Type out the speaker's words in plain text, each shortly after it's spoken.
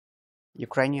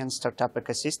Ukrainian startup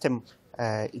ecosystem,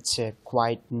 it's a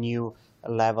quite new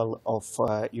level of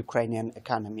Ukrainian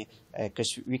economy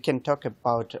because we can talk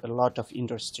about a lot of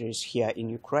industries here in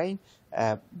Ukraine,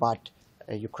 but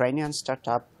Ukrainian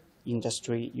startup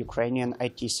industry, Ukrainian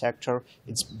IT sector,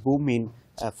 it's booming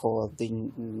for the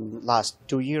last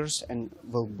 2 years and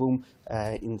will boom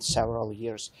in several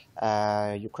years.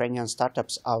 Ukrainian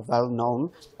startups are well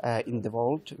known in the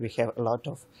world. We have a lot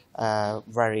of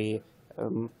very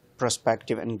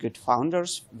prospective and good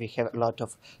founders. We have a lot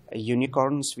of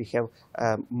unicorns. We have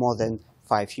more than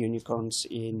 5 unicorns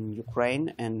in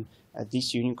Ukraine, and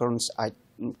these unicorns are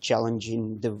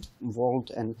challenging the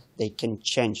world, and they can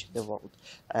change the world.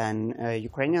 And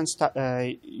Ukrainian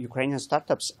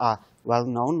startups are well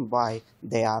known by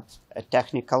their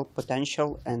technical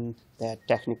potential and their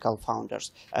technical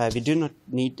founders. We do not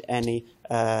need any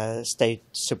state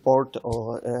support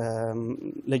or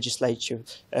legislative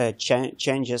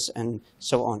changes and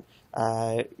so on.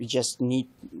 We just need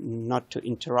not to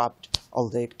interrupt all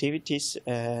the activities,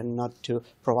 not to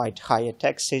provide higher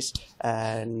taxes,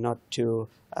 not to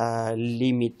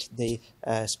limit the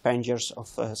expenditures of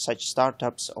such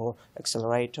startups or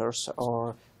accelerators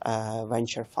or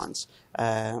venture funds.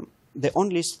 The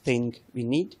only thing we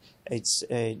need is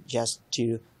just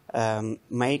to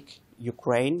make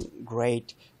Ukraine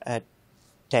great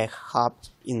tech hub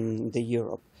in the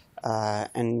Europe.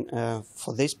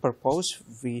 For this purpose,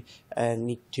 we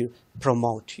need to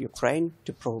promote Ukraine,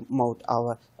 to promote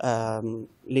our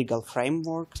legal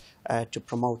framework, to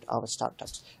promote our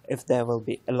startups. If there will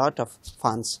be a lot of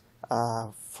funds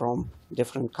from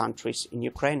different countries in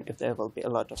Ukraine, if there will be a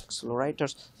lot of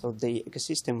accelerators, so the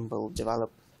ecosystem will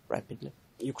develop rapidly.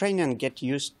 Ukrainians get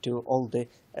used to all the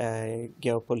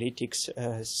geopolitics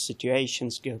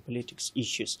situations, geopolitics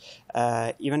issues.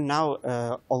 Even now,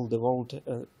 all the world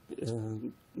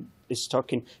is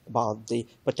talking about the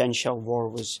potential war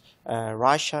with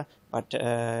Russia, but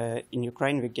in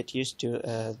Ukraine we get used to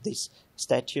this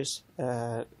status.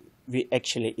 We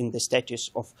actually in the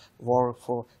status of war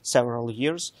for several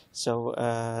years, so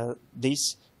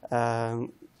this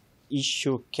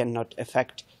issue cannot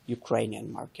affect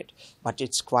Ukrainian market, but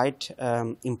it's quite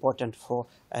important for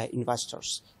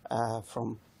investors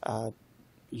from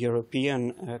European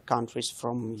countries,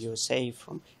 from USA,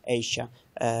 from Asia.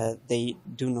 They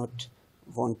do not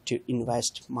want to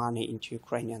invest money into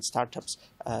Ukrainian startups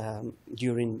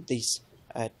during this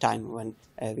time when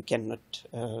we cannot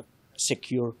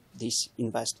secure these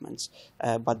investments.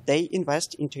 But they invest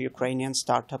into Ukrainian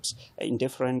startups in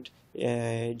different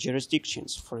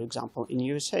jurisdictions, for example, in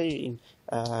USA, in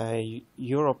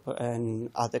Europe, and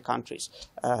other countries.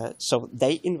 So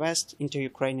they invest into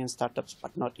Ukrainian startups,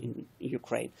 but not in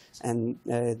Ukraine. And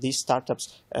these startups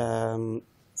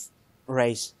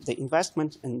raise the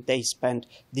investment, and they spend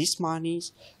this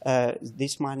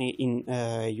money in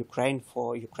Ukraine for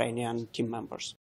Ukrainian team members.